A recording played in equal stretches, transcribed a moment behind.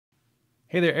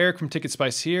Hey there, Eric from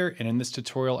TicketSpice here, and in this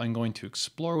tutorial I'm going to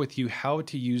explore with you how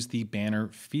to use the banner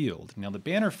field. Now the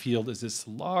banner field is this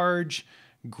large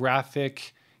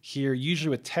graphic here, usually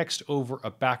with text over a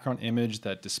background image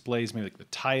that displays maybe like the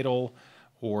title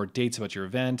or dates about your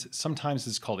event. Sometimes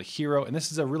it's called a hero, and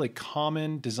this is a really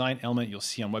common design element you'll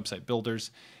see on website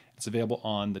builders. It's available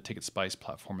on the TicketSpice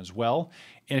platform as well.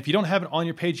 And if you don't have it on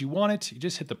your page, you want it, you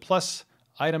just hit the plus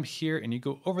item here and you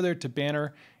go over there to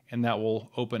banner, and that will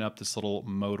open up this little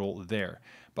modal there.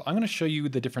 But I'm gonna show you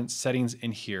the different settings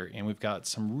in here, and we've got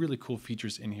some really cool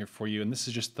features in here for you. And this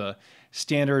is just the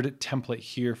standard template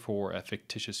here for a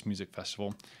fictitious music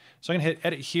festival. So I'm gonna hit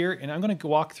edit here, and I'm gonna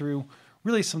walk through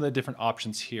really some of the different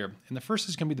options here. And the first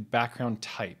is gonna be the background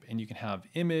type, and you can have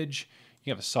image, you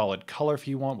can have a solid color if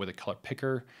you want with a color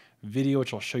picker, video,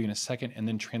 which I'll show you in a second, and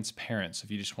then transparent. So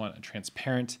if you just want a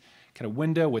transparent kind of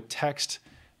window with text,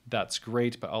 that's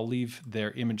great, but I'll leave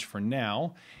their image for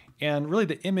now. And really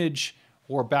the image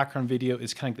or background video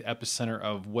is kind of the epicenter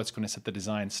of what's going to set the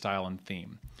design style and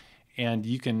theme. And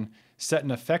you can set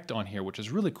an effect on here, which is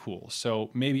really cool.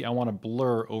 So maybe I want to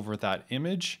blur over that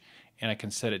image, and I can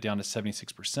set it down to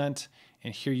 76%.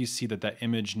 And here you see that that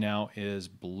image now is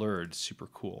blurred, super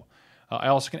cool. I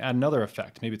also can add another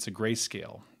effect. Maybe it's a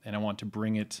grayscale, and I want to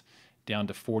bring it down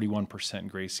to 41%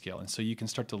 grayscale. And so you can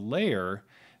start to layer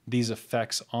these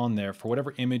effects on there for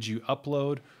whatever image you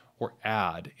upload or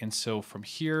add. And so from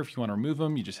here, if you want to remove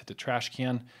them, you just hit the trash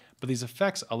can. But these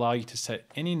effects allow you to set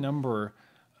any number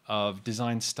of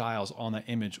design styles on that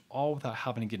image, all without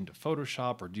having to get into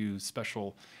Photoshop or do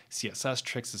special CSS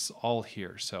tricks. It's all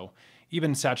here. So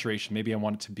even saturation, maybe I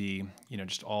want it to be,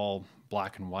 just all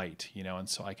black and white, and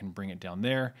so I can bring it down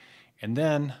there. And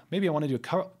then maybe I want to do a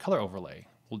color overlay.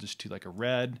 We'll just do like a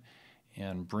red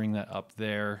and bring that up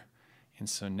there. And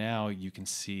so now you can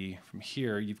see from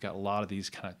here, you've got a lot of these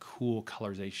kind of cool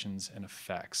colorizations and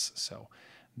effects. So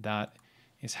that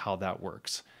is how that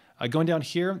works. Going down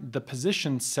here, the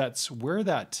position sets where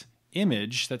that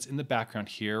image that's in the background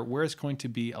here, where it's going to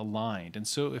be aligned. And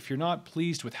so if you're not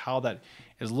pleased with how that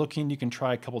is looking, you can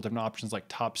try a couple different options like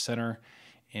top center.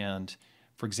 And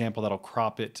for example, that'll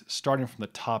crop it starting from the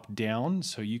top down.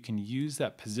 So you can use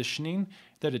that positioning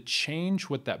there to change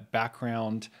what that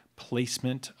background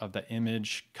placement of the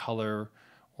image, color,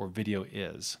 or video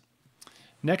is.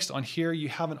 Next on here, you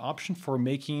have an option for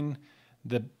making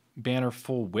the banner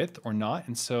full width or not.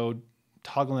 And so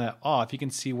toggling that off, you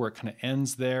can see where it kind of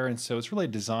ends there. And so it's really a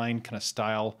design kind of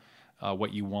style,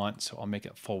 what you want. So I'll make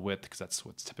it full width because that's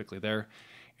what's typically there.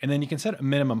 And then you can set a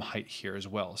minimum height here as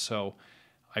well. So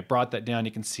I brought that down.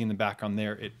 You can see in the background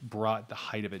there, it brought the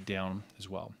height of it down as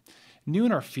well. New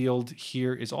in our field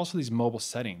here is also these mobile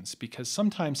settings, because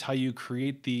sometimes how you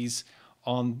create these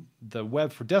on the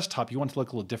web for desktop, you want it to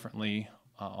look a little differently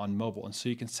on mobile. And so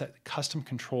you can set custom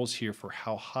controls here for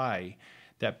how high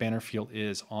that banner field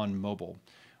is on mobile,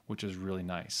 which is really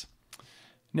nice.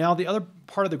 Now, the other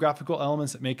part of the graphical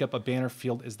elements that make up a banner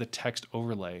field is the text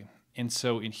overlay. And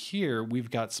so in here,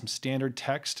 we've got some standard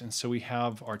text. And so we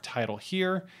have our title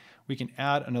here. We can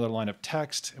add another line of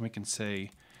text, and we can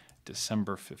say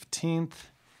December 15th.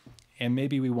 And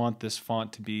maybe we want this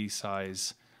font to be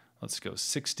size, let's go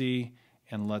 60,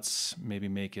 and let's maybe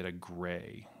make it a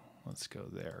gray. Let's go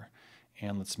there.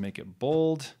 And let's make it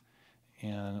bold,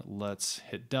 and let's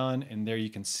hit done. And there you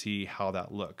can see how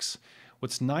that looks.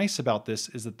 What's nice about this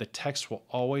is that the text will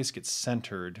always get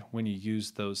centered when you use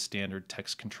those standard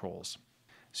text controls.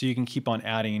 So you can keep on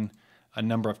adding a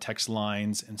number of text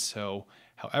lines, and so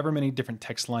however many different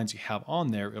text lines you have on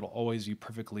there, it'll always be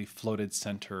perfectly floated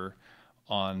center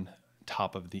on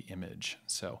top of the image.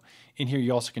 So in here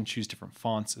you also can choose different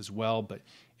fonts as well, but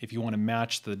if you want to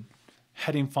match the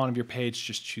heading font of your page,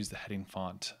 just choose the heading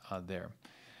font there.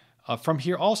 From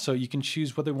here also, you can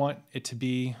choose whether you want it to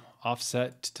be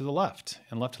offset to the left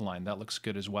and left align. That looks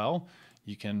good as well.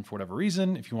 You can, for whatever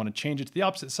reason, if you want to change it to the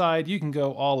opposite side, you can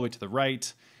go all the way to the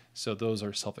right. So those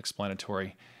are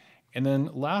self-explanatory. And then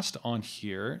last on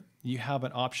here, you have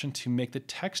an option to make the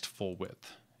text full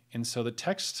width. And so the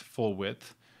text full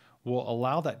width will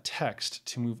allow that text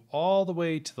to move all the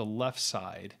way to the left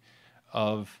side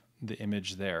of the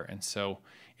image there. And so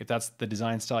if that's the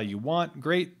design style you want,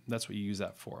 great, that's what you use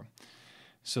that for.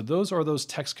 So those are those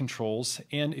text controls.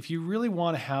 And if you really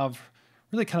want to have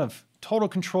really kind of total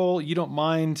control, you don't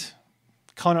mind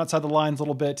coloring outside the lines a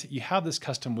little bit, you have this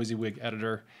custom WYSIWYG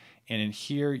editor. And in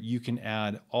here, you can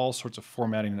add all sorts of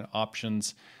formatting and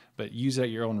options, but use it at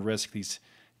your own risk. These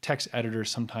text editors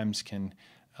sometimes can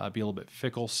be a little bit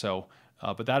fickle. So,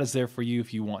 but that is there for you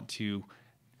if you want to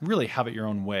really have it your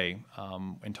own way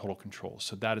in total control.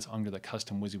 So that is under the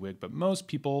custom WYSIWYG, but most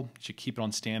people should keep it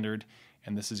on standard,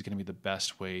 and this is going to be the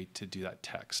best way to do that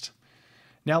text.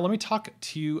 Now let me talk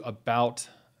to you about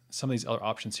some of these other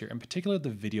options here, in particular the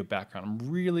video background. I'm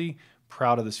really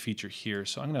proud of this feature here.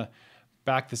 So I'm going to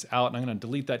back this out and I'm going to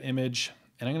delete that image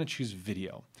and I'm going to choose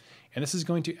video. And this is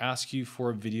going to ask you for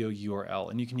a video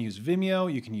URL. And you can use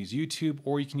Vimeo, you can use YouTube,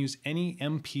 or you can use any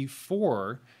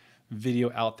MP4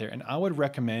 video out there. And I would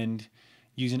recommend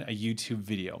using a YouTube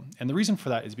video. And the reason for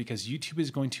that is because YouTube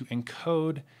is going to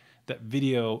encode that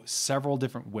video several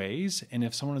different ways. And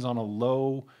if someone is on a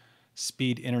low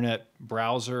speed internet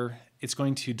browser, it's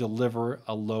going to deliver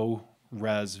a low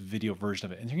res video version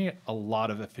of it. And you're gonna get a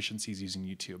lot of efficiencies using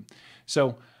YouTube.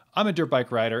 So I'm a dirt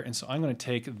bike rider, and so I'm gonna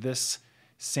take this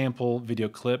sample video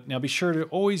clip. Now be sure to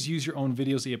always use your own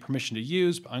videos that you have permission to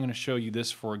use, but I'm gonna show you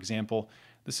this for example.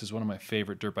 This is one of my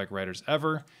favorite dirt bike riders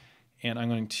ever. And I'm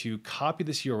going to copy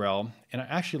this URL, and I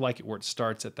actually like it where it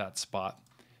starts at that spot.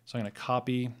 So I'm gonna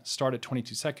copy, start at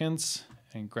 22 seconds,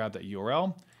 and grab that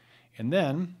URL. And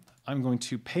then I'm going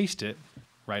to paste it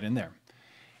right in there.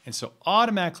 And so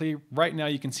automatically, right now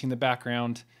you can see in the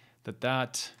background that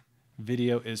that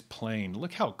video is playing.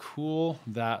 Look how cool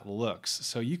that looks.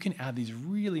 So you can add these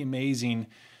really amazing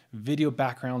video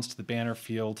backgrounds to the banner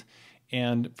field.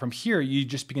 And from here, you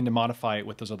just begin to modify it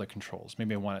with those other controls.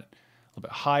 Maybe I want it a little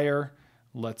bit higher.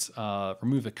 Let's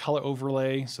remove the color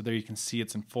overlay. So there you can see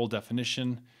it's in full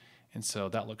definition. And so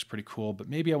that looks pretty cool, but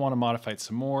maybe I want to modify it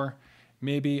some more.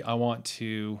 Maybe I want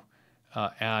to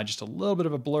add just a little bit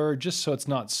of a blur just so it's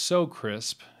not so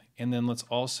crisp. And then let's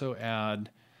also add,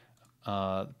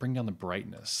 bring down the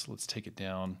brightness. Let's take it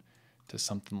down to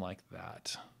something like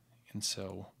that. And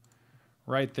so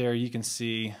right there you can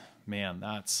see, man,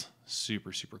 that's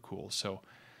super, super cool. So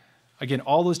again,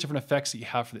 all those different effects that you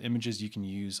have for the images you can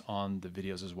use on the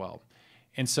videos as well.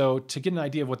 And so to get an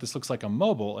idea of what this looks like on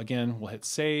mobile, again, we'll hit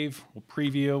save, we'll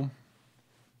preview.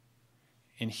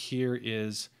 And here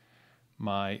is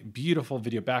my beautiful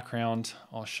video background.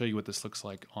 I'll show you what this looks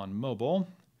like on mobile.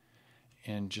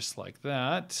 And just like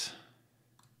that,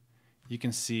 you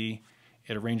can see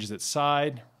it arranges its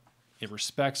side. It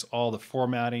respects all the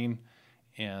formatting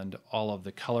and all of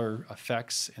the color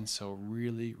effects. And so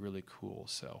really, really cool.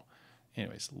 So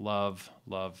anyways, love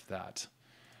that.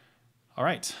 All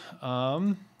right.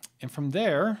 And from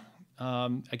there,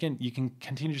 again, you can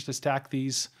continue just to stack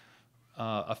these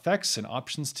effects and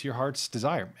options to your heart's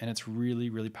desire. And it's really,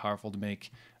 really powerful to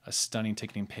make a stunning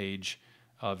ticketing page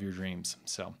of your dreams.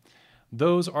 So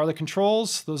those are the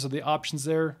controls. Those are the options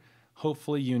there.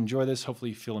 Hopefully you enjoy this. Hopefully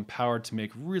you feel empowered to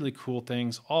make really cool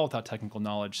things all without technical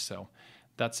knowledge. So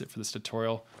that's it for this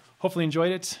tutorial. Hopefully you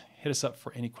enjoyed it. Hit us up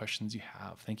for any questions you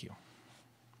have. Thank you.